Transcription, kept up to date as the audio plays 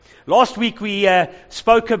Last week we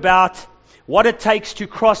spoke about what it takes to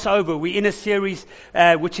cross over. We're in a series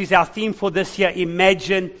which is our theme for this year,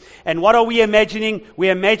 Imagine. And what are we imagining?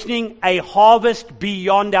 We're imagining a harvest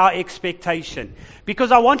beyond our expectation.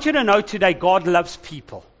 Because I want you to know today, God loves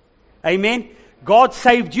people. Amen? God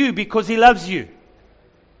saved you because He loves you.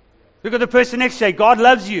 Look at the person next to you. God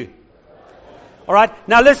loves you. Alright,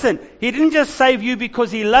 now listen, He didn't just save you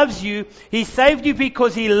because He loves you. He saved you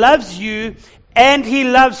because He loves you and He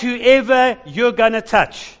loves whoever you're going to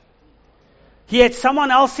touch. He had someone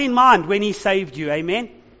else in mind when He saved you, amen?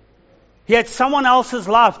 He had someone else's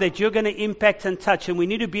life that you're going to impact and touch, and we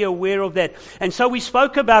need to be aware of that. And so we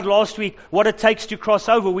spoke about last week what it takes to cross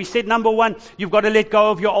over. We said, number one, you've got to let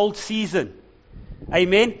go of your old season.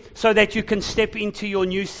 Amen? So that you can step into your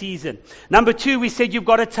new season. Number two, we said you've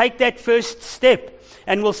got to take that first step.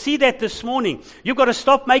 And we'll see that this morning. You've got to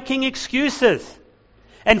stop making excuses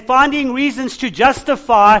and finding reasons to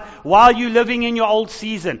justify why you're living in your old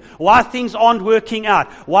season, why things aren't working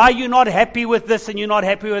out, why you're not happy with this and you're not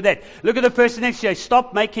happy with that. Look at the person next to you.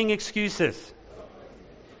 Stop making excuses.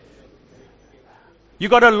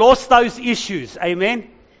 You've got to lose those issues. Amen?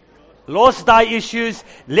 Lost thy issues,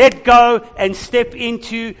 let go and step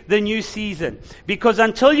into the new season. Because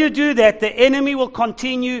until you do that, the enemy will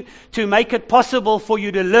continue to make it possible for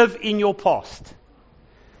you to live in your past.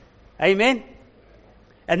 Amen?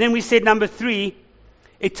 And then we said number three,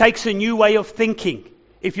 it takes a new way of thinking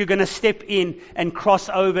if you're going to step in and cross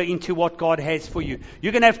over into what God has for you.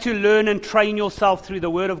 You're going to have to learn and train yourself through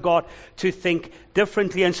the Word of God to think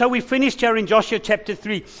differently. And so we finished here in Joshua chapter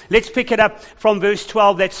 3. Let's pick it up from verse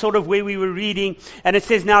 12. That's sort of where we were reading. And it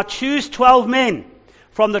says, now choose 12 men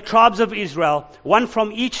from the tribes of Israel, one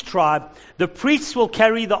from each tribe. The priests will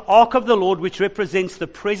carry the ark of the Lord, which represents the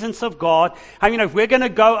presence of God. I mean, if we're going to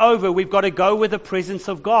go over, we've got to go with the presence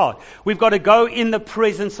of God. We've got to go in the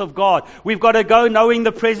presence of God. We've got to go knowing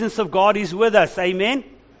the presence of God is with us. Amen?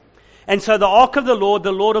 And so the ark of the Lord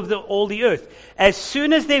of all the earth. As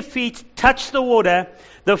soon as their feet touch the water,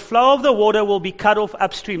 the flow of the water will be cut off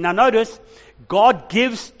upstream. Now notice, God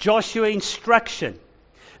gives Joshua instruction.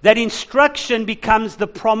 That instruction becomes the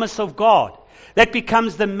promise of God. That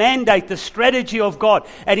becomes the mandate, the strategy of God.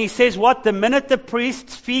 And He says what? The minute the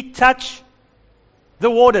priest's feet touch the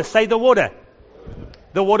water, say the water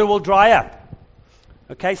will dry up.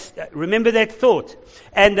 Okay, remember that thought.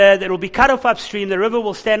 And it will be cut off upstream. The river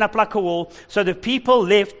will stand up like a wall. So the people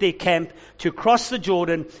left their camp to cross the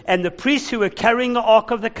Jordan. And the priests who were carrying the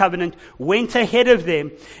Ark of the Covenant went ahead of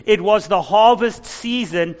them. It was the harvest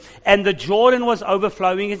season and the Jordan was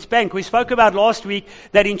overflowing its bank. We spoke about last week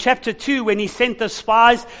that in chapter 2, when He sent the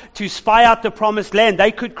spies to spy out the promised land,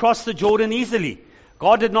 they could cross the Jordan easily.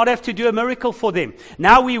 God did not have to do a miracle for them.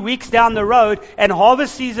 Now we're weeks down the road and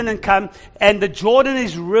harvest season has come and the Jordan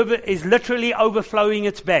is literally overflowing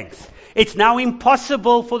its banks. It's now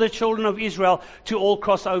impossible for the children of Israel to all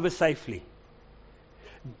cross over safely.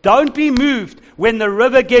 Don't be moved when the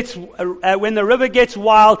river gets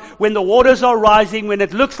wild, when the waters are rising, when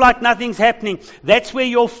it looks like nothing's happening. That's where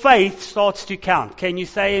your faith starts to count. Can you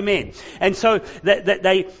say amen? And so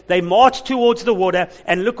they march towards the water,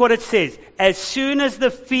 and look what it says. As soon as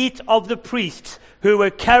the feet of the priests who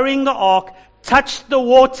were carrying the ark touched the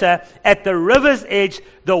water at the river's edge,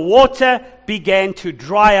 the water began to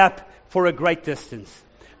dry up for a great distance.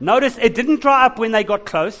 Notice it didn't dry up when they got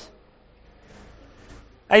close.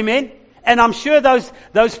 Amen? And I'm sure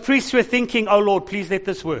those priests were thinking, oh Lord, please let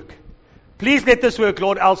this work. Please let this work,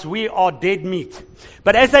 Lord, else we are dead meat.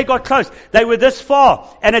 But as they got close, they were this far,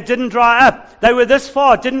 and it didn't dry up. They were this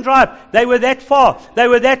far, it didn't dry up. They were that far, they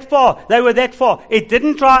were that far, they were that far. It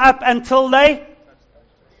didn't dry up until they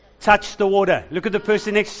touched the water. Look at the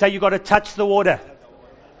person next to you, say, you've got to touch the water.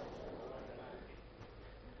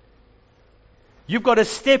 You've got to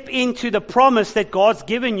step into the promise that God's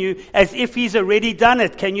given you as if He's already done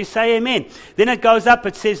it. Can you say amen? Then it goes up.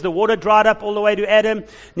 It says the water dried up all the way to Adam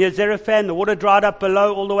near Zarephath. The water dried up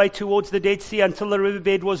below all the way towards the Dead Sea until the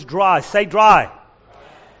riverbed was dry. Say dry.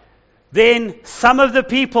 Then some of the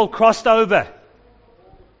people crossed over.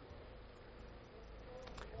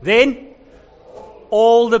 Then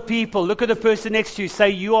all the people. Look at the person next to you. Say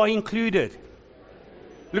you are included.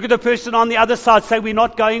 Look at the person on the other side. Say we're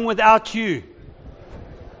not going without you.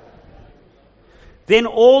 Then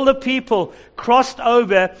all the people crossed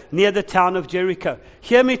over near the town of Jericho.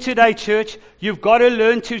 Hear me today, church. You've got to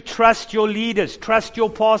learn to trust your leaders, trust your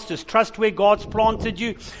pastors, trust where God's planted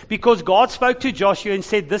you. Because God spoke to Joshua and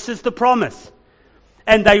said, this is the promise.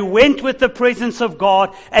 And they went with the presence of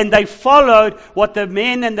God and they followed what the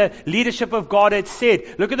men and the leadership of God had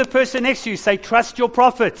said. Look at the person next to you. Say, trust your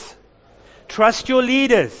prophets. Trust your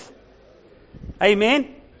leaders.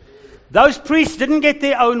 Amen? Those priests didn't get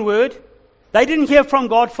their own word. They didn't hear from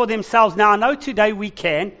God for themselves. Now, I know today we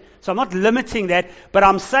can, so I'm not limiting that, but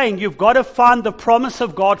I'm saying you've got to find the promise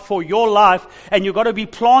of God for your life, and you've got to be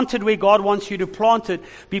planted where God wants you to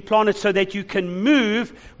be planted so that you can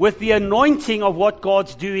move with the anointing of what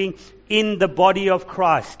God's doing in the body of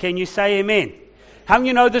Christ. Can you say amen? How many of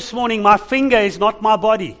you know this morning, my finger is not my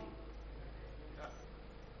body?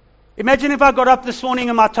 Imagine if I got up this morning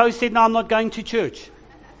and my toe said, no, I'm not going to church.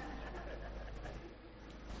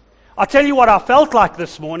 I'll tell you what I felt like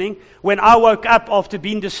this morning when I woke up after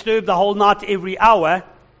being disturbed the whole night every hour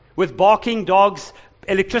with barking dogs,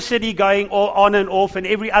 electricity going on and off and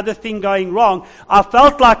every other thing going wrong. I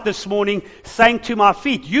felt like this morning saying to my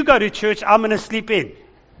feet, you go to church, I'm going to sleep in.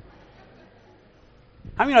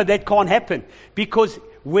 How many know that can't happen? Because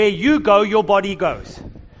where you go, your body goes.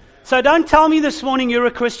 So don't tell me this morning you're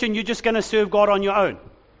a Christian, you're just going to serve God on your own.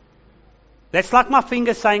 That's like my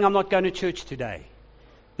finger saying I'm not going to church today.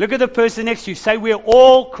 Look at the person next to you. Say, we're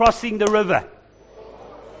all crossing the river.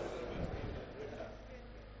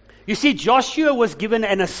 You see, Joshua was given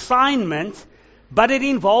an assignment, but it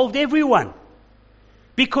involved everyone.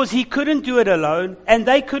 Because he couldn't do it alone, and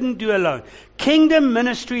they couldn't do it alone. Kingdom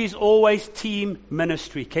ministry is always team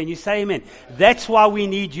ministry. Can you say amen? That's why we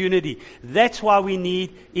need unity. That's why we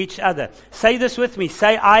need each other. Say this with me.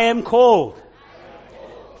 Say, I am called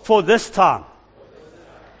for this time.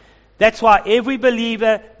 That's why every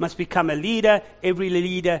believer must become a leader. Every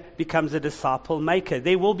leader becomes a disciple maker.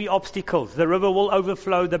 There will be obstacles. The river will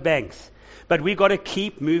overflow the banks. But we've got to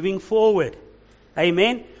keep moving forward.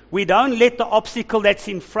 Amen? We don't let the obstacle that's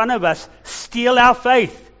in front of us steal our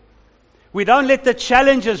faith. We don't let the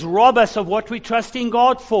challenges rob us of what we trust in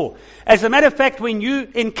God for. As a matter of fact, when you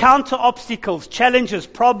encounter obstacles, challenges,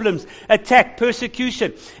 problems, attack,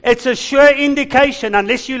 persecution, it's a sure indication,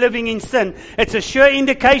 unless you're living in sin, it's a sure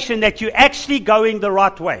indication that you're actually going the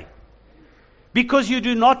right way. Because you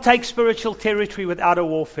do not take spiritual territory without a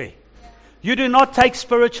warfare. You do not take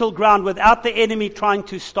spiritual ground without the enemy trying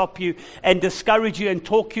to stop you and discourage you and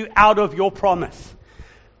talk you out of your promise.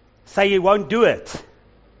 Say you won't do it.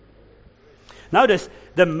 Notice,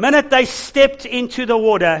 the minute they stepped into the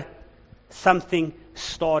water, something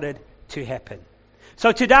started to happen.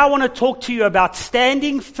 So today I want to talk to you about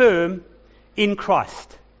standing firm in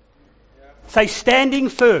Christ. Say, standing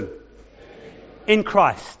firm in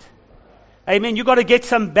Christ. Amen. You've got to get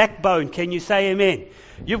some backbone. Can you say amen?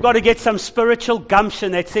 You've got to get some spiritual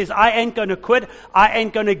gumption that says, I ain't going to quit. I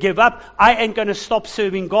ain't going to give up. I ain't going to stop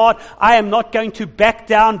serving God. I am not going to back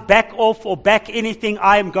down, back off, or back anything.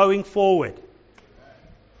 I am going forward.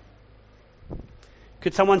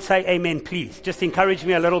 Could someone say amen, please? Just encourage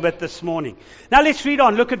me a little bit this morning. Now let's read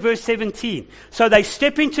on. Look at verse 17. So they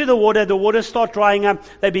step into the water starts drying up,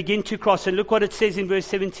 they begin to cross. And look what it says in verse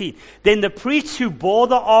 17. Then the priests who bore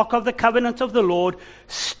the ark of the covenant of the Lord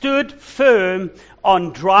stood firm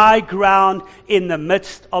on dry ground in the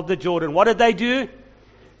midst of the Jordan. What did they do?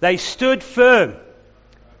 They stood firm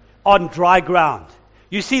on dry ground.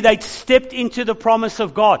 You see, they stepped into the promise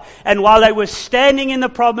of God. And while they were standing in the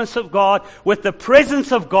promise of God, with the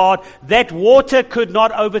presence of God, that water could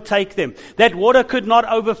not overtake them. That water could not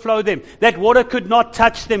overflow them. That water could not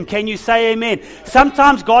touch them. Can you say amen?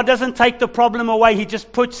 Sometimes God doesn't take the problem away. He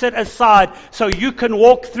just puts it aside so you can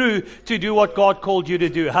walk through to do what God called you to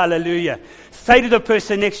do. Hallelujah. Say to the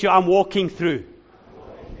person next to you, I'm walking through.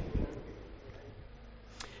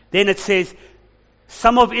 Then it says,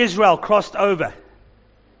 some of Israel crossed over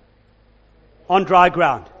on dry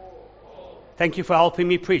ground. Thank you for helping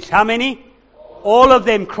me preach. How many? All of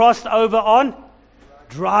them crossed over on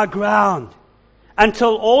dry ground.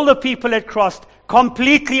 Until all the people had crossed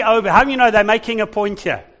completely over. How many know they're making a point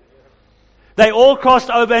here? They all crossed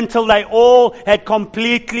over until they all had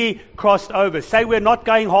completely crossed over. Say, we're not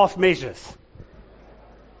going half measures.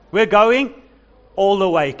 We're going all the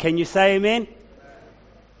way. Can you say amen?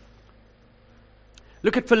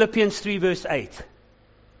 Look at Philippians 3 verse 8.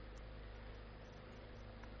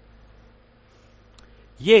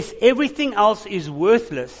 Yes, everything else is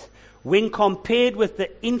worthless when compared with the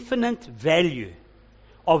infinite value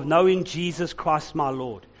of knowing Jesus Christ my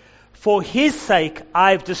Lord. For His sake,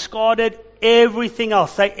 I've discarded everything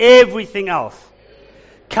else. Say everything else.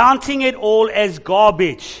 Counting it all as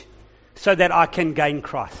garbage so that I can gain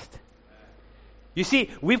Christ. You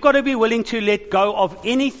see, we've got to be willing to let go of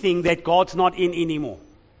anything that God's not in anymore.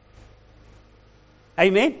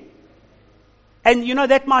 Amen? And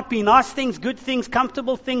that might be nice things, good things,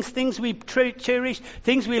 comfortable things, things we cherish,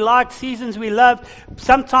 things we like, seasons we love.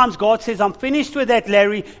 Sometimes God says, I'm finished with that,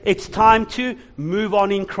 Larry. It's time to move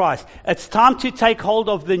on in Christ. It's time to take hold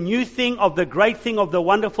of the new thing, of the great thing, of the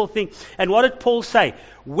wonderful thing. And what did Paul say?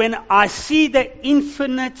 When I see the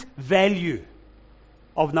infinite value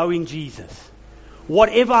of knowing Jesus,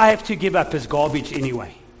 whatever I have to give up is garbage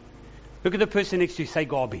anyway. Look at the person next to you, say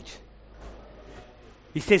garbage.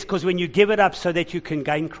 He says, because when you give it up so that you can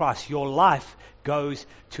gain Christ, your life goes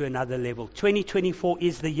to another level. 2024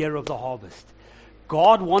 is the year of the harvest.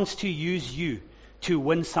 God wants to use you to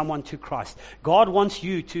win someone to Christ. God wants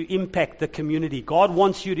you to impact the community. God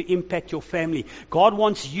wants you to impact your family. God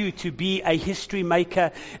wants you to be a history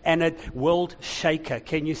maker and a world shaker.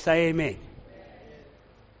 Can you say amen?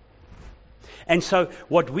 And so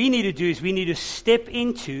what we need to do is we need to step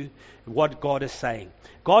into what God is saying.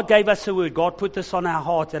 God gave us a word. God put this on our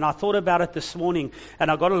heart. And I thought about it this morning,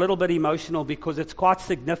 and I got a little bit emotional because it's quite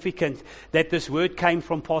significant that this word came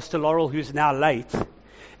from Pastor Laurel, who's now late.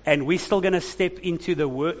 And we're still going to step into the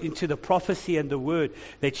word, into the prophecy and the word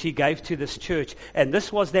that she gave to this church. And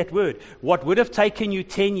this was that word. What would have taken you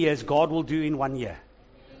 10 years, God will do in 1 year.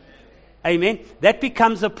 Amen. That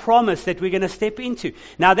becomes a promise that we're going to step into.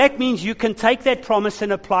 Now that means you can take that promise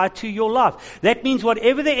and apply it to your life. That means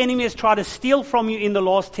whatever the enemy has tried to steal from you in the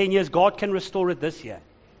last 10 years, God can restore it this year.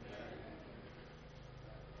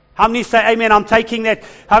 How many say, amen, I'm taking that?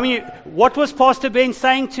 What was Pastor Ben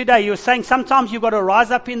saying today? He was saying sometimes you've got to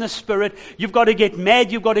rise up in the spirit. You've got to get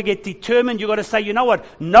mad. You've got to get determined. You've got to say, you know what?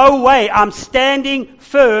 No way. I'm standing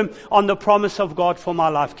firm on the promise of God for my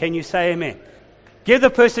life. Can you say amen? Give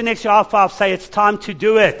the person next to you a high five. Say, it's time to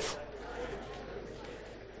do it.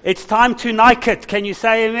 It's time to Nike it. Can you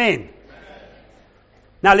say amen?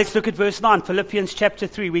 Now let's look at verse 9. Philippians chapter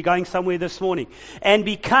 3. We're going somewhere this morning. And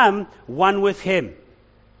become one with Him.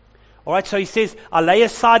 Alright, so he says, I lay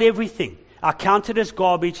aside everything. I count it as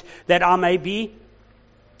garbage that I may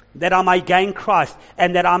gain Christ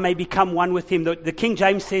and that I may become one with Him. The King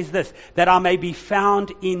James says this, that I may be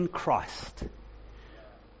found in Christ.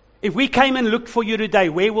 If we came and looked for you today,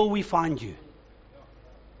 where will we find you?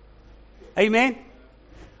 Amen?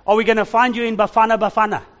 Are we going to find you in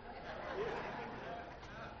Bafana?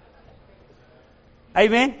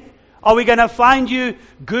 Amen? Are we going to find you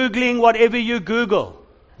Googling whatever you Google?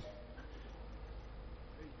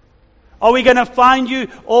 Are we going to find you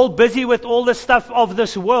all busy with all the stuff of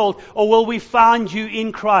this world, or will we find you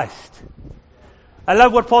in Christ? I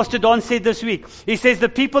love what Pastor Don said this week. He says the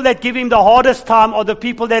people that give him the hardest time are the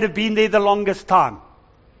people that have been there the longest time.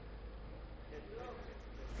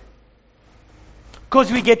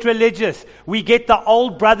 Because we get religious. We get the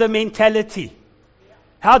old brother mentality.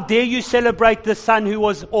 How dare you celebrate the son who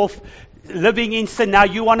was off living in sin? Now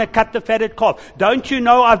you want to cut the fatted calf. Don't you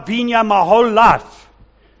know I've been here my whole life?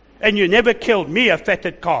 And you never killed me, a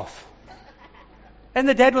fatted calf. And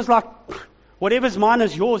the dad was like, whatever's mine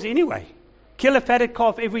is yours anyway. Kill a fatted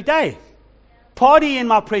calf every day. Party in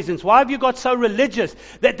my presence. Why have you got so religious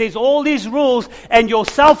that there's all these rules and your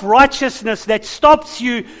self-righteousness that stops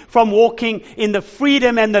you from walking in the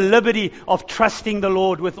freedom and the liberty of trusting the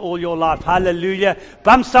Lord with all your life? Hallelujah.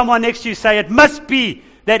 Bump someone next to you, say, it must be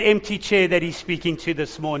that empty chair that he's speaking to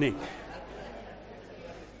this morning.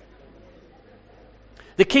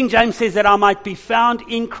 The King James says that I might be found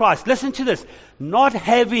in Christ. Listen to this. Not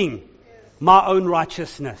having my own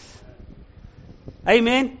righteousness.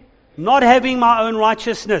 Amen? Not having my own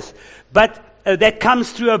righteousness, but that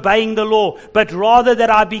comes through obeying the law, but rather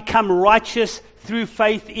that I become righteous through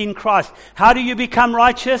faith in Christ. How do you become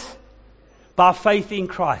righteous? By faith in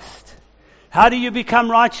Christ. How do you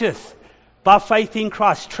become righteous? By faith in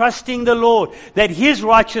Christ, trusting the Lord that His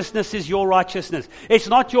righteousness is your righteousness. It's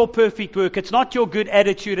not your perfect work. It's not your good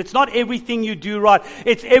attitude. It's not everything you do right.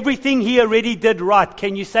 It's everything He already did right.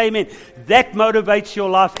 Can you say amen? That motivates your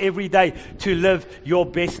life every day to live your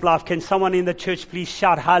best life. Can someone in the church please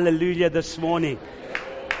shout hallelujah this morning?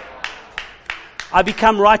 I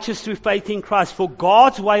become righteous through faith in Christ. For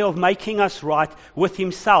God's way of making us right with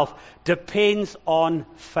Himself depends on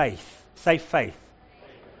faith. Say faith.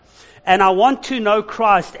 And I want to know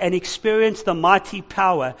Christ and experience the mighty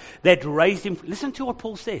power that raised Him. Listen to what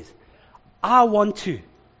Paul says. I want to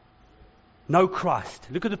know Christ.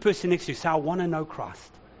 Look at the person next to you. Say, I want to know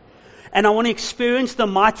Christ. And I want to experience the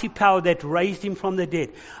mighty power that raised Him from the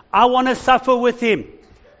dead. I want to suffer with Him.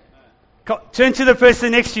 Turn to the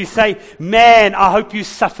person next to you. Say, man, I hope you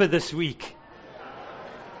suffer this week.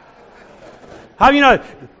 How do you know?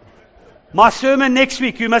 My sermon next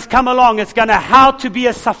week, you must come along. It's going to how to be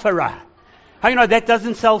a sufferer. How you know that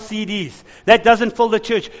doesn't sell CDs? That doesn't fill the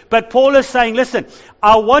church. But Paul is saying, listen,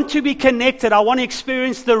 I want to be connected. I want to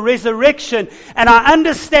experience the resurrection. And I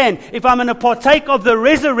understand if I'm going to partake of the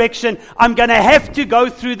resurrection, I'm going to have to go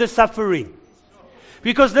through the suffering.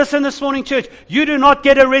 Because listen this morning, church, you do not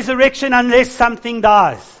get a resurrection unless something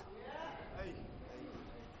dies.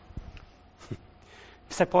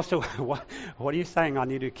 You say, Pastor, what are you saying? I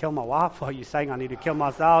need to kill my wife? Or are you saying I need to kill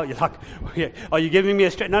myself? You're like, are you giving me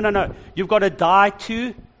a straight? No. You've got to die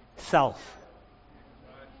to self.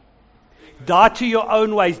 Die to your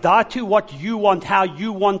own ways. Die to what you want, how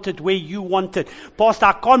you want it, where you want it. Pastor,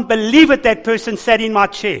 I can't believe it, that person sat in my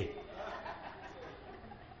chair.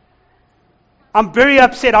 I'm very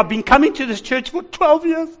upset. I've been coming to this church for 12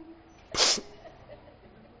 years.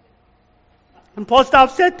 And Pastor,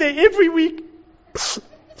 I've sat there every week.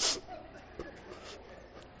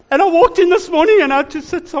 And I walked in this morning and I had to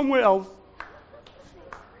sit somewhere else.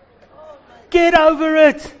 Get over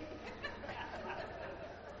it.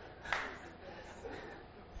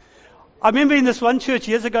 I remember in this one church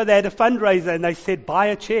years ago, they had a fundraiser and they said, buy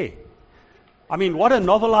a chair. I mean, what a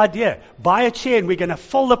novel idea. Buy a chair and we're going to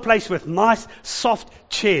fill the place with nice, soft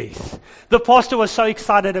chairs. The pastor was so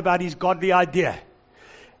excited about his godly idea.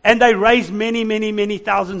 And they raised many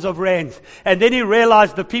thousands of rands. And then he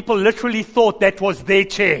realized the people literally thought that was their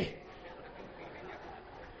chair.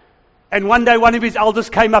 And one day one of his elders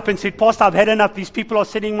came up and said, Pastor, I've had enough. These people are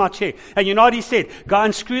sitting in my chair. And you know what he said? Go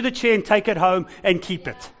and screw the chair and take it home and keep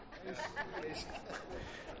it.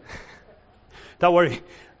 Don't worry.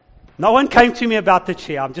 No one came to me about the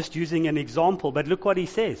chair. I'm just using an example. But look what he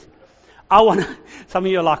says. Some of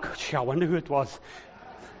you are like, I wonder who it was.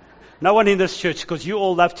 No one in this church, because you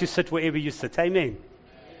all love to sit wherever you sit. Amen.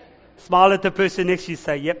 Smile at the person next to you,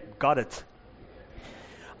 say, yep, got it.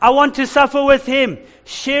 I want to suffer with him,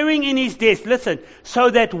 sharing in his death. Listen, so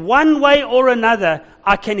that one way or another,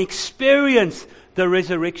 I can experience the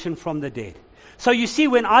resurrection from the dead. So you see,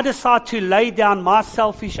 when I decide to lay down my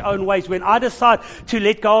selfish own ways, when I decide to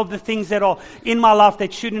let go of the things that are in my life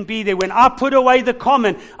that shouldn't be there, when I put away the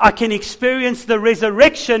common, I can experience the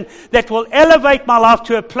resurrection that will elevate my life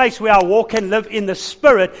to a place where I walk and live in the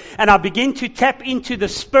Spirit, and I begin to tap into the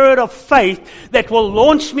spirit of faith that will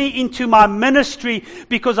launch me into my ministry,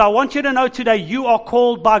 because I want you to know today, you are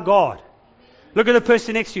called by God. Look at the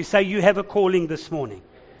person next to you. Say, you have a calling this morning.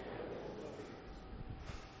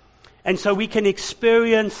 And so we can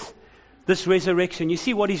experience this resurrection. You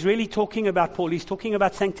see what he's really talking about, Paul? He's talking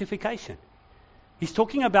about sanctification. He's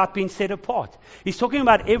talking about being set apart. He's talking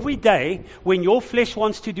about every day when your flesh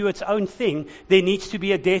wants to do its own thing, there needs to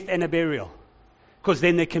be a death and a burial. Because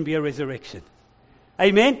then there can be a resurrection.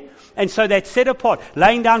 Amen? And so that's set apart,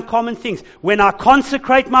 laying down common things. When I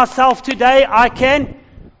consecrate myself today, I can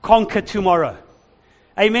conquer tomorrow.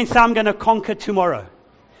 Amen? So I'm going to conquer tomorrow.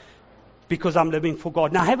 Because I'm living for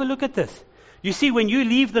God. Now have a look at this. You see, when you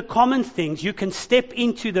leave the common things, you can step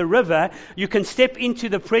into the river, you can step into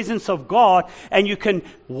the presence of God, and you can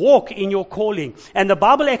walk in your calling. And the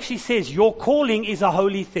Bible actually says your calling is a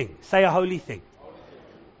holy thing. Say a holy thing.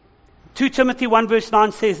 2 Timothy 1 verse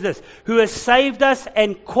 9 says this, who has saved us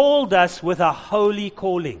and called us with a holy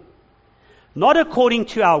calling. Not according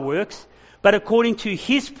to our works, but according to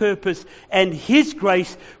His purpose and His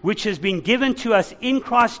grace, which has been given to us in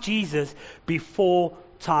Christ Jesus before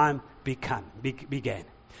time began.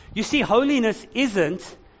 You see, holiness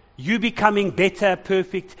isn't you becoming better,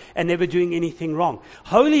 perfect, and never doing anything wrong.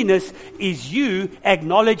 Holiness is you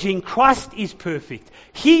acknowledging Christ is perfect.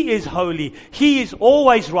 He is holy. He is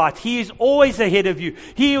always right. He is always ahead of you.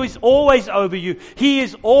 He is always over you. He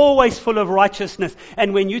is always full of righteousness.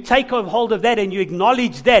 And when you take hold of that and you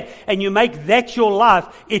acknowledge that and you make that your life,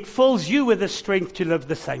 it fills you with the strength to live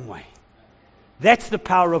the same way. That's the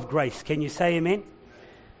power of grace. Can you say amen?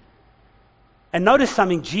 And notice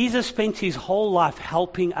something. Jesus spent His whole life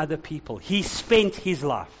helping other people. He spent His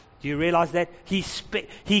life. Do you realize that?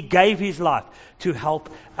 He gave His life to help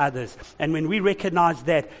others. And when we recognize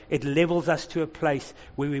that, it levels us to a place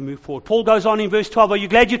where we move forward. Paul goes on in verse 12. Are you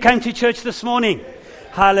glad you came to church this morning? Yes.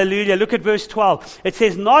 Hallelujah. Look at verse 12. It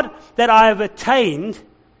says, not that I have attained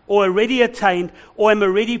or already attained or am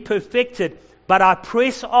already perfected, but I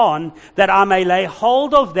press on that I may lay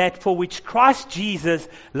hold of that for which Christ Jesus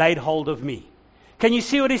laid hold of me. Can you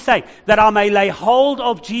see what he's saying? That I may lay hold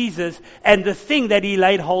of Jesus and the thing that He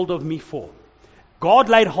laid hold of me for. God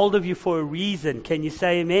laid hold of you for a reason. Can you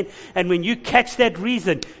say amen? And when you catch that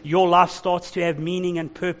reason, your life starts to have meaning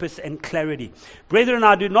and purpose and clarity. Brethren,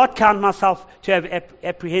 I do not count myself to have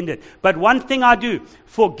apprehended. But one thing I do,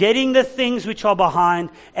 forgetting the things which are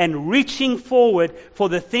behind and reaching forward for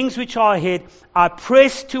the things which are ahead, I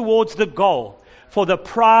press towards the goal for the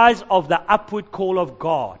prize of the upward call of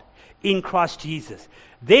God in Christ Jesus.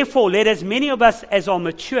 Therefore, let as many of us as are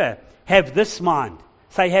mature have this mind.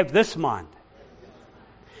 Say, have this mind.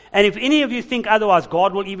 And if any of you think otherwise,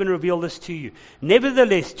 God will even reveal this to you.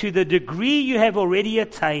 Nevertheless, to the degree you have already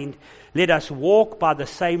attained, let us walk by the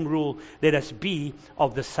same rule. Let us be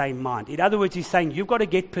of the same mind. In other words, he's saying you've got to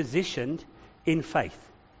get positioned in faith.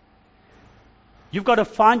 You've got to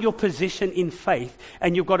find your position in faith,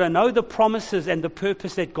 and you've got to know the promises and the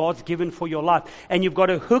purpose that God's given for your life. And you've got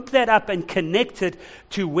to hook that up and connect it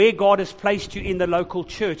to where God has placed you in the local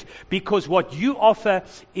church, because what you offer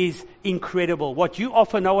is incredible. What you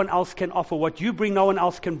offer, no one else can offer. What you bring, no one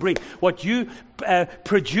else can bring. What you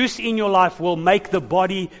produce in your life will make the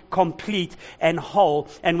body complete and whole.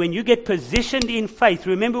 And when you get positioned in faith,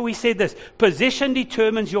 remember we said this, position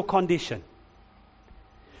determines your condition.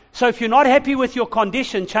 So if you're not happy with your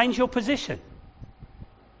condition, change your position.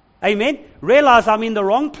 Amen? Realize I'm in the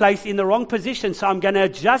wrong place, in the wrong position, so I'm going to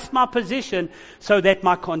adjust my position so that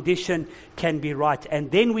my condition can be right.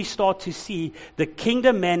 And then we start to see the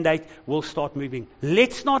kingdom mandate will start moving.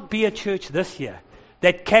 Let's not be a church this year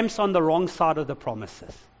that camps on the wrong side of the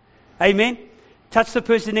promises. Amen? Touch the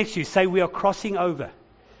person next to you. Say, we are crossing over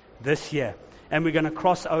this year. And we're going to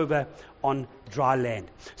cross over on dry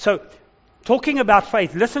land. So, talking about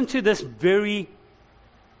faith, listen to this very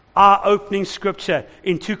eye-opening scripture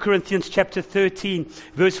in 2 Corinthians chapter 13,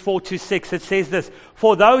 verse 4 to 6. It says this,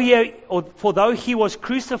 For though he was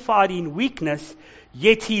crucified in weakness,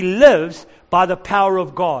 yet he lives by the power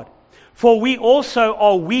of God. For we also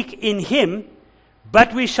are weak in him,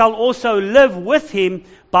 but we shall also live with him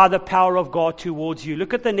by the power of God towards you.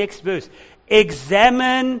 Look at the next verse.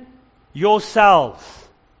 Examine yourselves.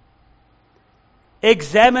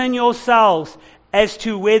 Examine yourselves as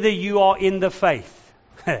to whether you are in the faith.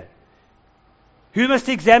 Who must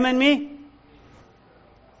examine me?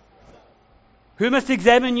 Who must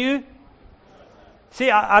examine you?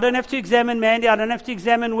 See, I don't have to examine Mandy. I don't have to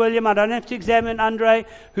examine William. I don't have to examine Andre.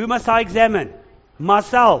 Who must I examine?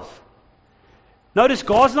 Myself. Notice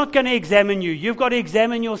God's not going to examine you. You've got to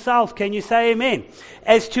examine yourself. Can you say amen?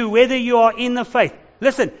 As to whether you are in the faith.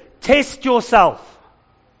 Listen, test yourself.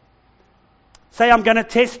 Say, I'm going to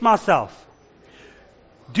test myself.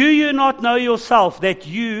 Do you not know yourself that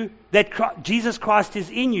Jesus Christ is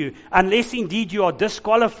in you, unless indeed you are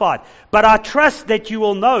disqualified? But I trust that you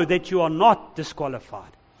will know that you are not disqualified.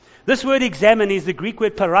 This word examine is the Greek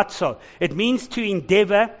word parazzo. It means to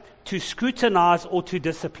endeavor, to scrutinize, or to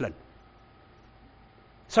discipline.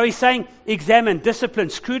 So he's saying, examine, discipline,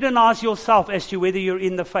 scrutinize yourself as to whether you're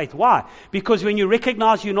in the faith. Why? Because when you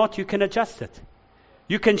recognize you're not, you can adjust it.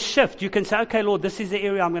 You can shift. You can say, okay, Lord, this is the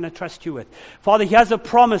area I'm going to trust you with. Father, here's a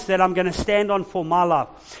promise that I'm going to stand on for my life.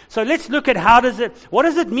 So let's look at what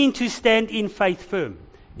does it mean to stand in faith firm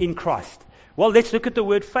in Christ? Well, let's look at the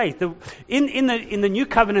word faith. In the New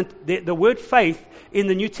Covenant, the word faith in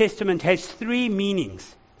the New Testament has three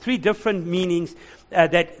different meanings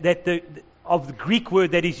of the Greek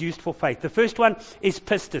word that is used for faith. The first one is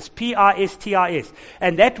pistis, P-I-S-T-I-S.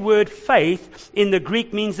 And that word faith in the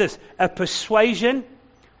Greek means this, a persuasion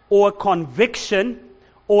or a conviction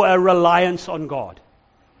or a reliance on God.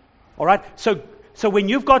 All right? So when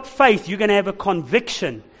you've got faith, you're going to have a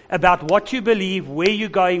conviction about what you believe, where you're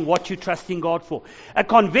going, what you're trusting God for. A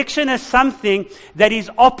conviction is something that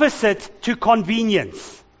is opposite to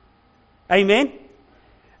convenience. Amen?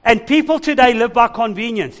 And people today live by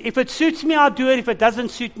convenience. If it suits me, I'll do it. If it doesn't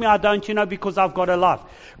suit me, I don't, because I've got a life.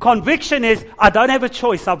 Conviction is, I don't have a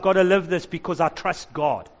choice. I've got to live this because I trust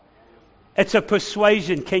God. It's a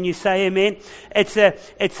persuasion. Can you say amen? It's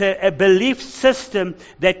a belief system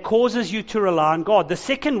that causes you to rely on God. The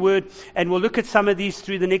second word, and we'll look at some of these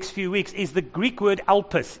through the next few weeks, is the Greek word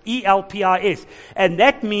elpis, E-L-P-I-S. And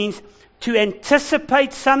that means to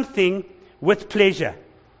anticipate something with pleasure.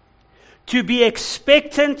 To be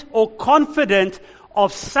expectant or confident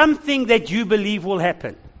of something that you believe will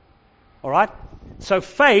happen. All right? So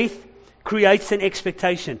faith creates an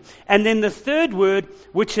expectation. And then the third word,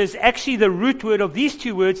 which is actually the root word of these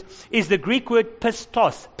two words, is the Greek word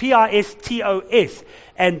pistos, P-I-S-T-O-S.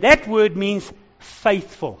 And that word means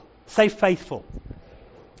faithful. Say faithful.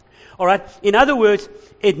 All right? In other words,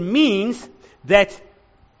 it means that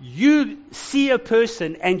you see a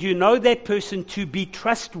person and you know that person to be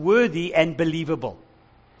trustworthy and believable.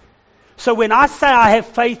 So when I say I have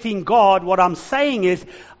faith in God, what I'm saying is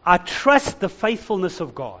I trust the faithfulness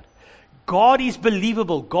of God. God is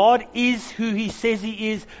believable. God is who He says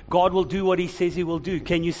He is. God will do what He says He will do.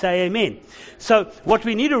 Can you say amen? So what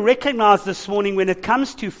we need to recognize this morning when it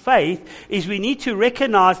comes to faith is we need to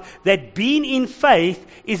recognize that being in faith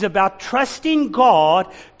is about trusting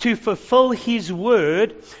God to fulfill His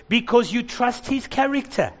word because you trust His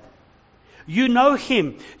character. You know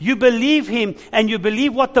Him, you believe Him, and you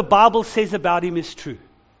believe what the Bible says about Him is true.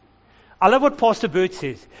 I love what Pastor Bert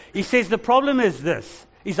says. He says the problem is this,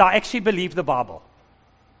 is I actually believe the Bible.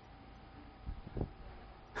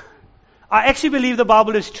 I actually believe the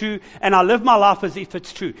Bible is true, and I live my life as if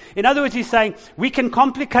it's true. In other words, he's saying we can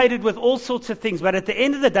complicate it with all sorts of things, but at the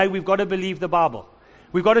end of the day, we've got to believe the Bible.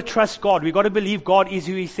 We've got to trust God. We've got to believe God is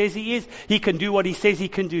who He says He is. He can do what He says He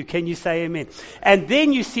can do. Can you say amen? And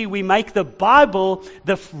then you see we make the Bible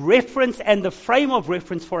the reference and the frame of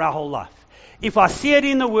reference for our whole life. If I see it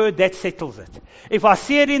in the Word, that settles it. If I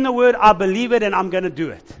see it in the Word, I believe it and I'm going to do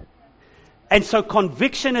it. And so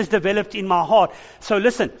conviction is developed in my heart. So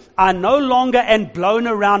listen, I no longer am blown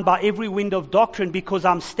around by every wind of doctrine because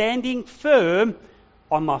I'm standing firm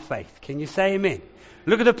on my faith. Can you say amen?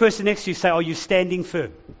 Look at the person next to you, say, are you standing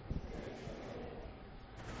firm?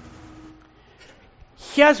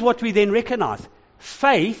 Here's what we then recognize.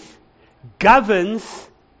 Faith governs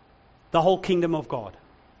the whole kingdom of God.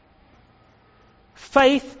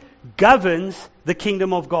 Faith governs the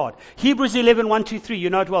kingdom of God. Hebrews 11, 1, 2, 3,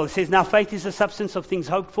 you know it well. It says, now faith is the substance of things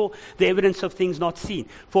hoped for, the evidence of things not seen.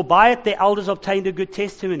 For by it the elders obtained a good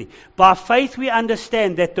testimony. By faith we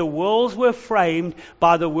understand that the worlds were framed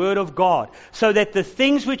by the word of God, so that the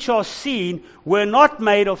things which are seen were not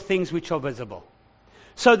made of things which are visible.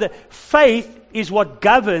 So the faith is what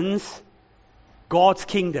governs God's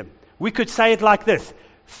kingdom. We could say it like this.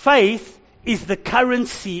 Faith is the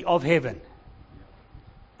currency of heaven.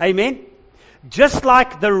 Amen? Just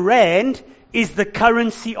like the rand is the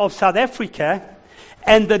currency of South Africa,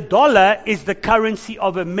 and the dollar is the currency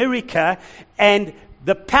of America, and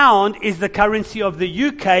the pound is the currency of the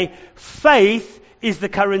UK, faith is the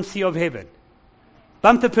currency of heaven.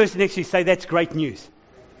 Bump the person next to you, say that's great news.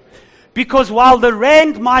 Because while the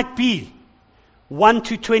rand might be 1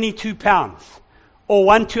 to 22 pounds, or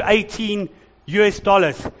 1 to 18 US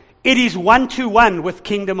dollars, it is 1 to 1 with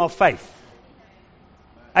kingdom of faith.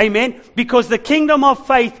 Amen. Because the kingdom of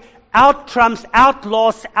faith outtrumps,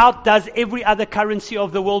 outlasts, outdoes every other currency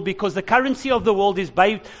of the world, because the currency of the world is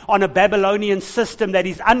based on a Babylonian system that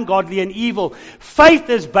is ungodly and evil. Faith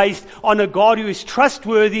is based on a God who is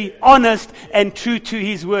trustworthy, honest, and true to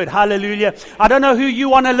His word. Hallelujah. I don't know who you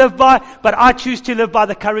want to live by, but I choose to live by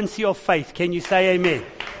the currency of faith. Can you say amen?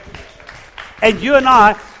 And you and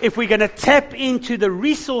I, if we're going to tap into the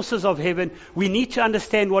resources of heaven, we need to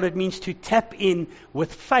understand what it means to tap in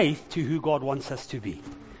with faith to who God wants us to be.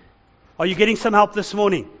 Are you getting some help this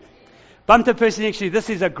morning? Bump the person next to you.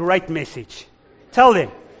 This is a great message. Tell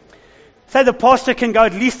them. Say the pastor can go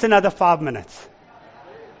at least another 5 minutes.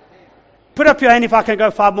 Put up your hand if I can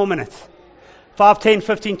go 5 more minutes. 5, 10,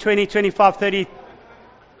 15, 20, 25, 30.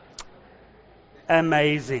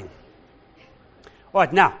 Amazing. All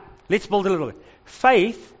right, now. Let's build a little bit.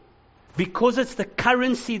 Faith, because it's the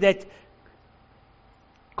currency that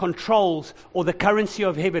controls, or the currency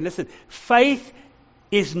of heaven. Listen, faith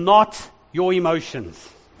is not your emotions.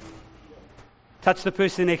 Touch the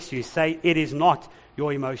person next to you. Say, it is not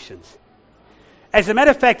your emotions. As a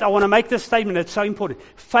matter of fact, I want to make this statement. It's so important.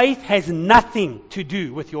 Faith has nothing to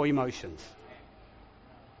do with your emotions.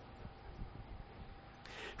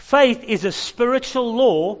 Faith is a spiritual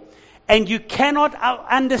law. And you cannot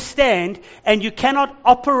understand and you cannot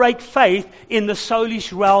operate faith in the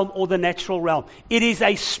soulish realm or the natural realm. It is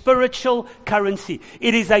a spiritual currency.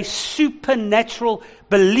 It is a supernatural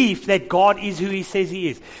belief that God is who He says He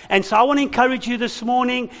is. And so I want to encourage you this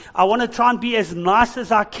morning. I want to try and be as nice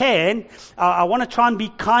as I can. I want to try and be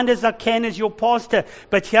kind as I can as your pastor.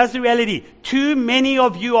 But here's the reality. Too many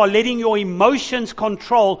of you are letting your emotions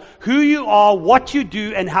control who you are, what you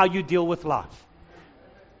do, and how you deal with life.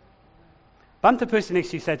 Bump the person next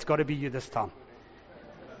to you, say it's got to be you this time.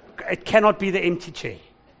 It cannot be the empty chair.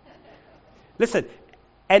 Listen,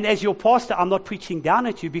 and as your pastor, I'm not preaching down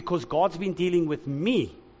at you because God's been dealing with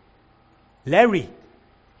me. Larry,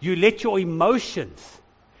 you let your emotions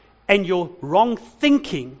and your wrong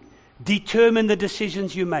thinking determine the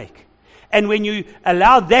decisions you make. And when you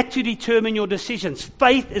allow that to determine your decisions,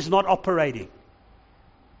 faith is not operating.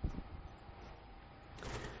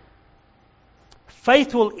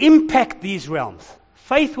 Faith will impact these realms.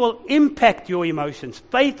 Faith will impact your emotions.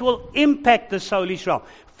 Faith will impact the soulish realm.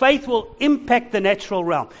 Faith will impact the natural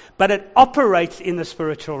realm, but it operates in the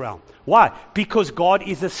spiritual realm. Why? Because God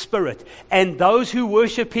is a spirit, and those who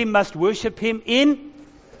worship Him must worship Him in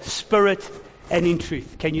spirit and in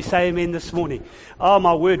truth. Can you say amen this morning? Oh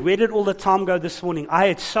my word, where did all the time go this morning? I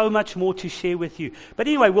had so much more to share with you. But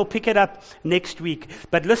anyway, we'll pick it up next week.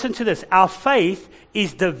 But listen to this. Our faith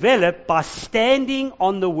is developed by standing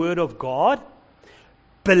on the Word of God,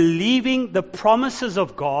 believing the promises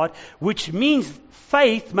of God, which means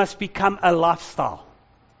faith must become a lifestyle.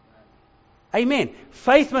 Amen.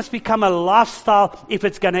 Faith must become a lifestyle if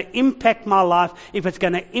it's going to impact my life, if it's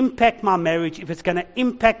going to impact my marriage, if it's going to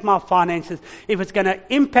impact my finances, if it's going to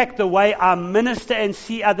impact the way I minister and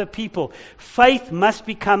see other people. Faith must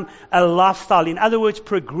become a lifestyle. In other words,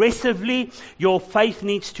 progressively, your faith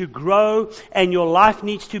needs to grow and your life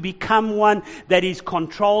needs to become one that is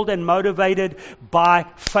controlled and motivated by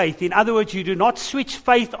faith. In other words, you do not switch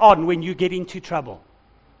faith on when you get into trouble.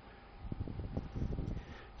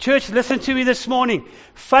 Church, listen to me this morning.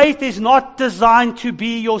 Faith is not designed to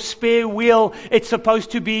be your spare wheel. It's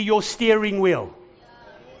supposed to be your steering wheel.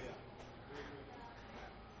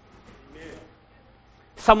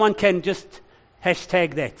 Someone can just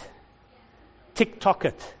hashtag that. TikTok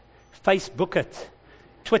it. Facebook it.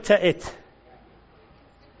 Twitter it.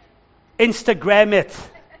 Instagram it.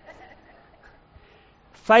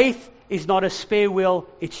 Faith is not a spare wheel,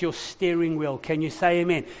 it's your steering wheel. Can you say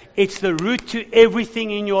amen? It's the root to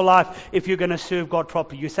everything in your life if you're going to serve God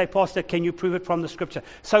properly. You say, Pastor, can you prove it from the scripture?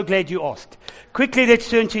 So glad you asked. Quickly, let's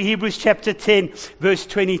turn to Hebrews chapter 10, verse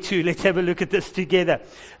 22. Let's have a look at this together.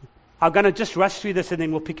 I'm going to just rush through this and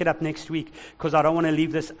then we'll pick it up next week because I don't want to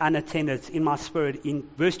leave this unattended. It's in my spirit. In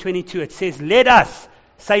verse 22, it says, let us,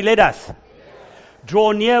 say let us,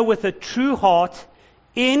 draw near with a true heart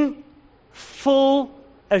in full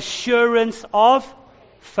assurance of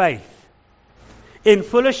faith. In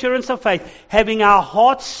full assurance of faith, having our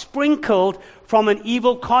hearts sprinkled from an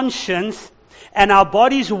evil conscience and our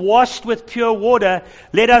bodies washed with pure water,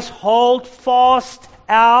 let us hold fast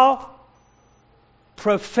our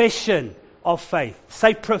profession of faith.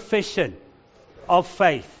 Say profession of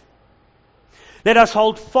faith. Let us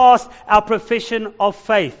hold fast our profession of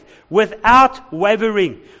faith without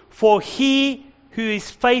wavering, for He who is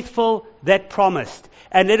faithful that promised.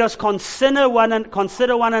 And let us consider one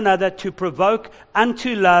another to provoke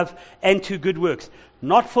unto love and to good works,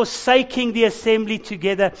 not forsaking the assembly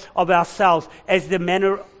together of ourselves, as is the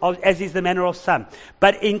manner of some,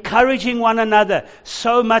 but encouraging one another,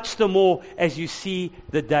 so much the more as you see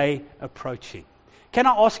the day approaching. Can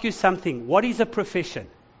I ask you something? What is a profession?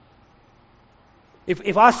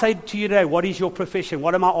 If I say to you today, what is your profession?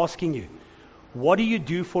 What am I asking you? What do you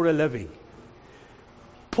do for a living?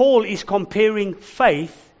 Paul is comparing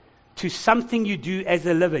faith to something you do as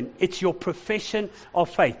a living. It's your profession of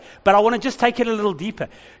faith. But I want to just take it a little deeper.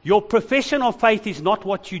 Your profession of faith is not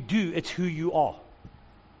what you do, it's who you are.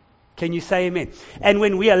 Can you say amen? And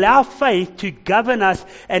when we allow faith to govern us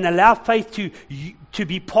and allow faith to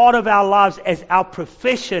be part of our lives as our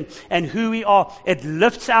profession and who we are, it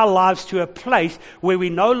lifts our lives to a place where we're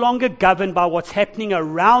no longer governed by what's happening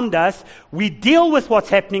around us. We deal with what's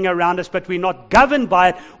happening around us, but we're not governed by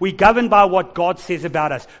it. We're governed by what God says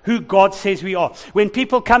about us, who God says we are. When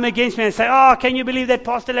people come against me and say, oh, can you believe that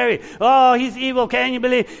Pastor Larry? Oh, he's evil. Can you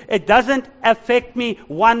believe? It doesn't affect me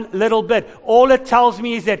one little bit. All it tells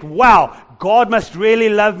me is that, wow, God must really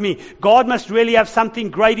love me. God must really have something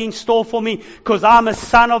great in store for me because I'm a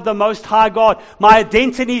son of the Most High God. My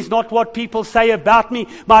identity is not what people say about me.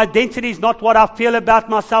 My identity is not what I feel about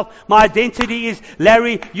myself. My identity is,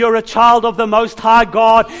 Larry, you're a child of the Most High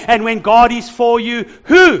God. And when God is for you,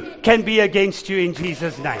 who can be against you in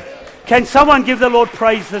Jesus' name? Can someone give the Lord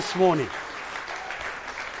praise this morning?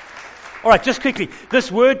 All right, just quickly.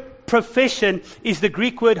 This word profession is the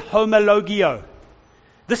Greek word homologio.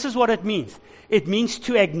 This is what it means. It means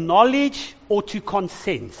to acknowledge or to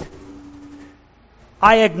consent.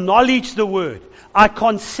 I acknowledge the word. I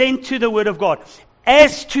consent to the word of God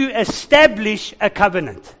as to establish a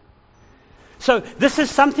covenant. So this is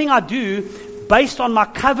something I do based on my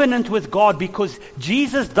covenant with God because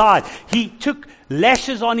Jesus died. He took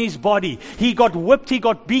lashes on his body. He got whipped, he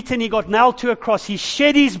got beaten, he got nailed to a cross. He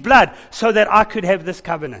shed his blood so that I could have this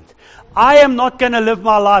covenant. I am not going to live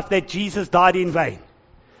my life that Jesus died in vain.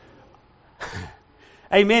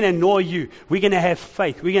 Amen, and nor you. We're going to have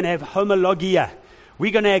faith. We're going to have homologia.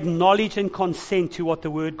 We're going to acknowledge and consent to what the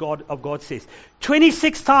word of God says.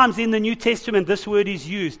 26 times in the New Testament this word is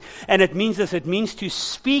used, and it means this. It means to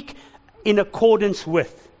speak in accordance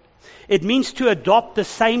with. It means to adopt the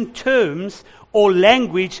same terms or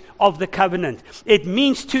language of the covenant. It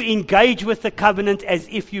means to engage with the covenant as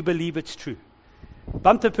if you believe it's true.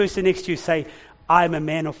 Bump the person next to you, say, I'm a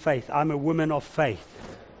man of faith. I'm a woman of faith.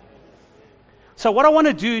 So what I want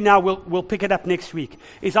to do now, we'll pick it up next week,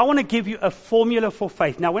 is I want to give you a formula for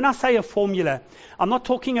faith. Now, when I say a formula, I'm not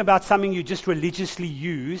talking about something you just religiously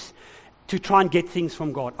use to try and get things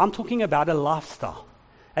from God. I'm talking about a lifestyle.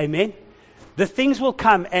 Amen? The things will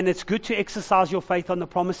come, and it's good to exercise your faith on the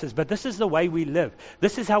promises, but this is the way we live.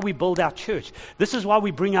 This is how we build our church. This is why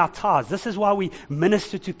we bring our tithes. This is why we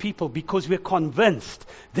minister to people, because we're convinced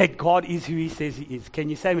that God is who He says He is. Can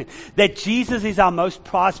you say amen? That Jesus is our most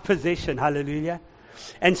prized possession. Hallelujah.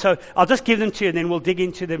 And so I'll just give them to you, and then we'll dig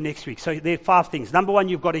into them next week. So there are 5 things. Number 1,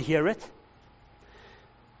 you've got to hear it.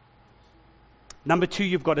 Number 2,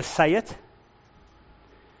 you've got to say it.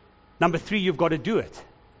 Number 3, you've got to do it.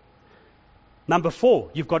 Number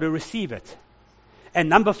 4, you've got to receive it. And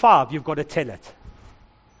number 5, you've got to tell it.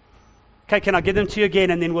 Okay, can I give them to you again,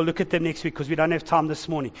 and then we'll look at them next week because we don't have time this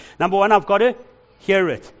morning. Number 1, I've got to hear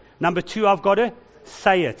it. Number 2, I've got to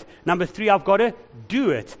say it. Number 3, I've got to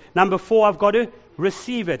do it. Number 4, I've got to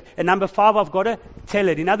receive it. And number 5, I've got to tell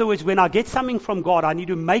it. In other words, when I get something from God, I need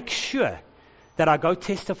to make sure that I go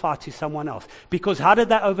testify to someone else. Because how did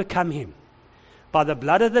they overcome Him? By the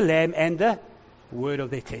blood of the Lamb and the word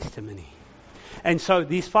of their testimony. And so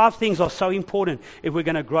these 5 things are so important if we're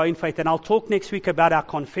going to grow in faith. And I'll talk next week about our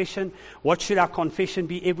confession. What should our confession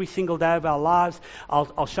be every single day of our lives?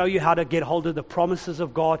 I'll show you how to get hold of the promises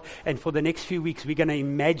of God. And for the next few weeks, we're going to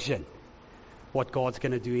imagine what God's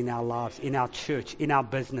going to do in our lives, in our church, in our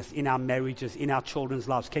business, in our marriages, in our children's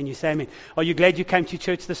lives. Can you say amen? Are you glad you came to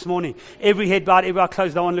church this morning? Every head bowed, every eye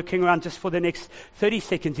closed, no one looking around, just for the next 30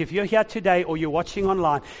 seconds. If you're here today or you're watching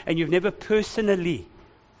online and you've never personally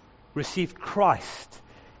received Christ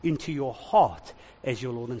into your heart as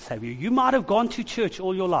your Lord and Savior, you might have gone to church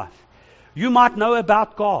all your life. You might know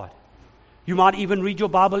about God. You might even read your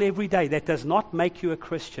Bible every day. That does not make you a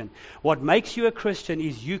Christian. What makes you a Christian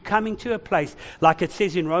is you coming to a place, like it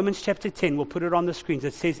says in Romans chapter 10, we'll put it on the screens.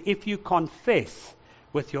 It says, if you confess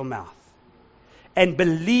with your mouth and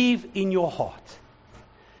believe in your heart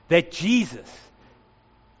that Jesus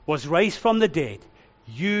was raised from the dead,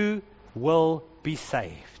 you will be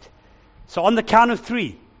saved. So on the count of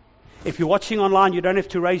 3, if you're watching online, you don't have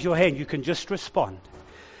to raise your hand. You can just respond.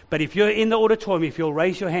 But if you're in the auditorium, if you'll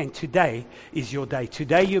raise your hand, today is your day.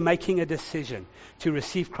 Today you're making a decision to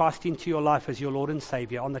receive Christ into your life as your Lord and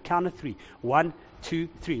Savior. On the count of 3, 1, 2,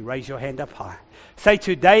 3, raise your hand up high. Say,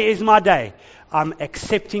 today is my day. I'm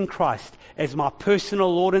accepting Christ as my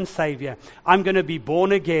personal Lord and Savior. I'm going to be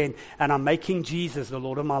born again, and I'm making Jesus the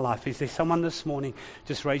Lord of my life. Is there someone this morning?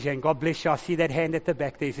 Just raise your hand. God bless you. I see that hand at the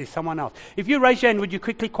back there. Is there someone else? If you raise your hand, would you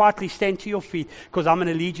quietly stand to your feet? Because I'm going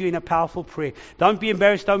to lead you in a powerful prayer. Don't be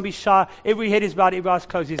embarrassed. Don't be shy. Every head is bowed, every eye is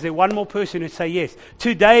closed. Is there one more person who say, yes,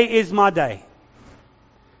 today is my day?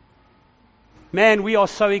 Man, we are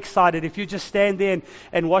so excited. If you just stand there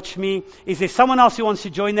and watch me. Is there someone else who wants to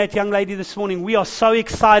join that young lady this morning? We are so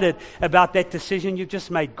excited about that decision you've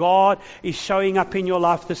just made. God is showing up in your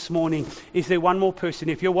life this morning. Is there one more person?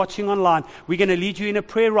 If you're watching online, we're going to lead you in a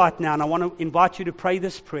prayer right now, and I want to invite you to pray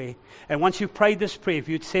this prayer. And once you've prayed this prayer, if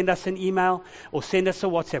you'd send us an email or send us a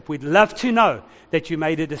WhatsApp, we'd love to know that you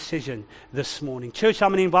made a decision this morning. Church, I'm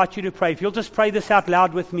going to invite you to pray. If you'll just pray this out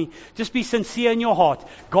loud with me, just be sincere in your heart.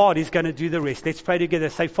 God is going to do the rest. Let's pray together.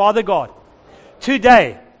 Say, Father God,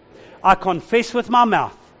 today I confess with my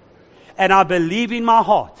mouth and I believe in my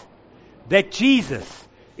heart that Jesus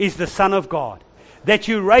is the Son of God, that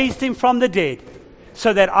you raised Him from the dead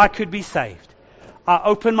so that I could be saved. I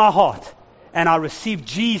open my heart and I receive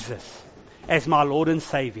Jesus as my Lord and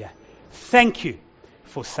Savior. Thank you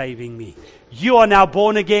for saving me. You are now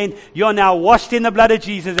born again. You are now washed in the blood of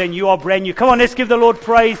Jesus, and you are brand new. Come on, let's give the Lord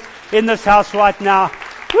praise in this house right now.